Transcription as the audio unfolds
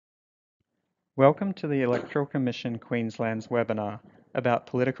Welcome to the Electoral Commission Queensland's webinar about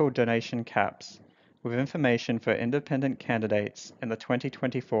political donation caps, with information for independent candidates in the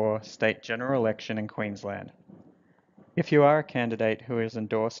 2024 State General Election in Queensland. If you are a candidate who is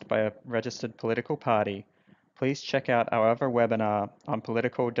endorsed by a registered political party, please check out our other webinar on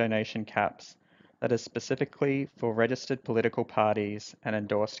political donation caps that is specifically for registered political parties and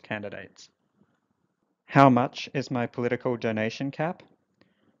endorsed candidates. How much is my political donation cap?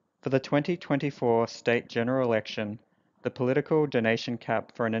 For the 2024 state general election, the political donation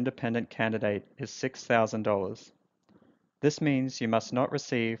cap for an independent candidate is $6,000. This means you must not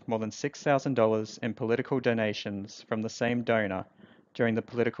receive more than $6,000 in political donations from the same donor during the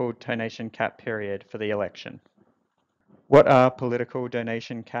political donation cap period for the election. What are political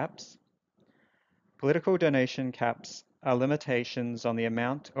donation caps? Political donation caps are limitations on the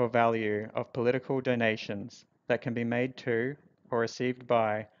amount or value of political donations that can be made to or received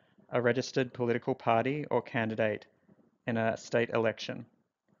by a registered political party or candidate in a state election.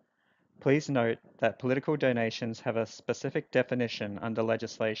 Please note that political donations have a specific definition under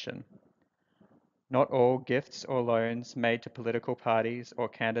legislation. Not all gifts or loans made to political parties or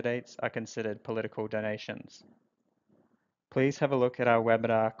candidates are considered political donations. Please have a look at our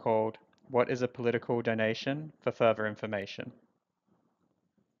webinar called "What is a Political Donation?" for further information.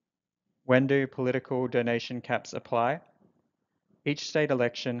 When do political donation caps apply? Each state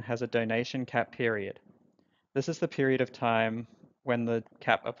election has a donation cap period. This is the period of time when the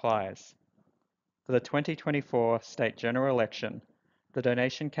cap applies. For the 2024 state general election, the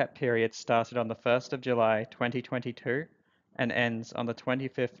donation cap period started on the 1st of July 2022 and ends on the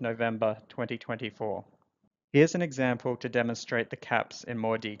 25th November 2024. Here's an example to demonstrate the caps in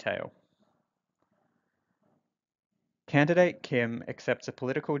more detail. Candidate Kim accepts a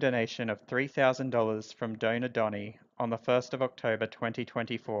political donation of $3,000 from donor Donnie on the 1st of October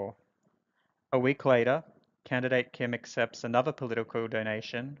 2024. A week later, candidate Kim accepts another political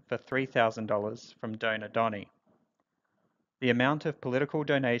donation for $3,000 from donor Donnie. The amount of political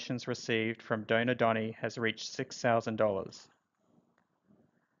donations received from donor Donnie has reached $6,000.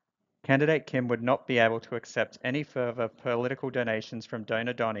 Candidate Kim would not be able to accept any further political donations from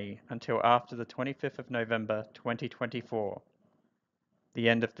donor Donnie until after the 25th of November 2024, the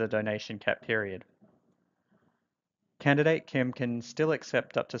end of the donation cap period. Candidate Kim can still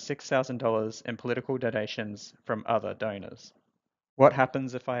accept up to $6,000 in political donations from other donors. What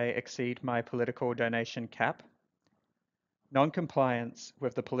happens if I exceed my political donation cap? Non-compliance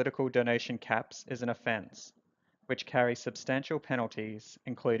with the political donation caps is an offence, which carries substantial penalties,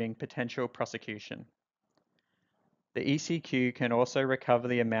 including potential prosecution. The ecq can also recover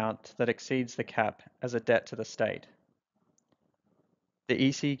the amount that exceeds the cap as a debt to the state. The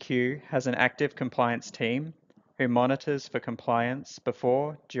ecq has an active compliance team who monitors for compliance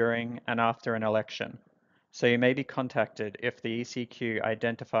before, during, and after an election, so you may be contacted if the ecq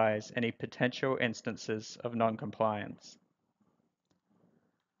identifies any potential instances of non-compliance.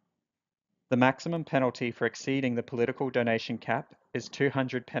 The maximum penalty for exceeding the political donation cap is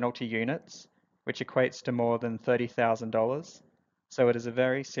 200 penalty units, which equates to more than $30,000, so it is a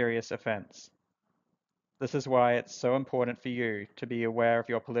very serious offence. This is why it's so important for you to be aware of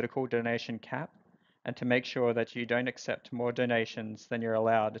your political donation cap and to make sure that you don't accept more donations than you're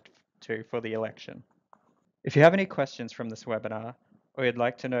allowed to for the election. If you have any questions from this webinar, or you'd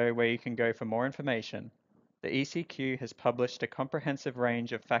like to know where you can go for more information, the ecq has published a comprehensive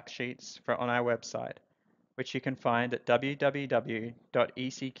range of fact sheets on our website, which you can find at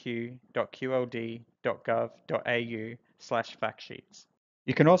www.ecq.qld.gov.au/factsheets.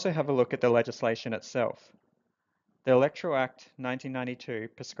 You can also have a look at the legislation itself. The Electoral Act 1992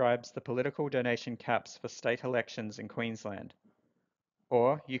 prescribes the political donation caps for state elections in Queensland.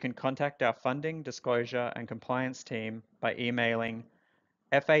 Or you can contact our funding, disclosure, and compliance team by emailing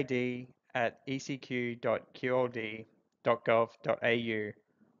fad@ecq.qld.gov.au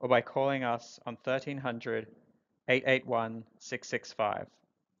or by calling us on 1300 881 665.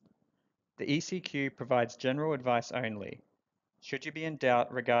 The ecq provides general advice only. Should you be in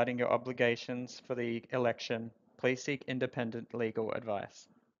doubt regarding your obligations for the election, please seek independent legal advice.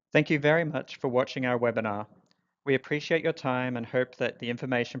 Thank you very much for watching our webinar. We appreciate your time and hope that the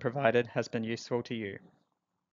information provided has been useful to you.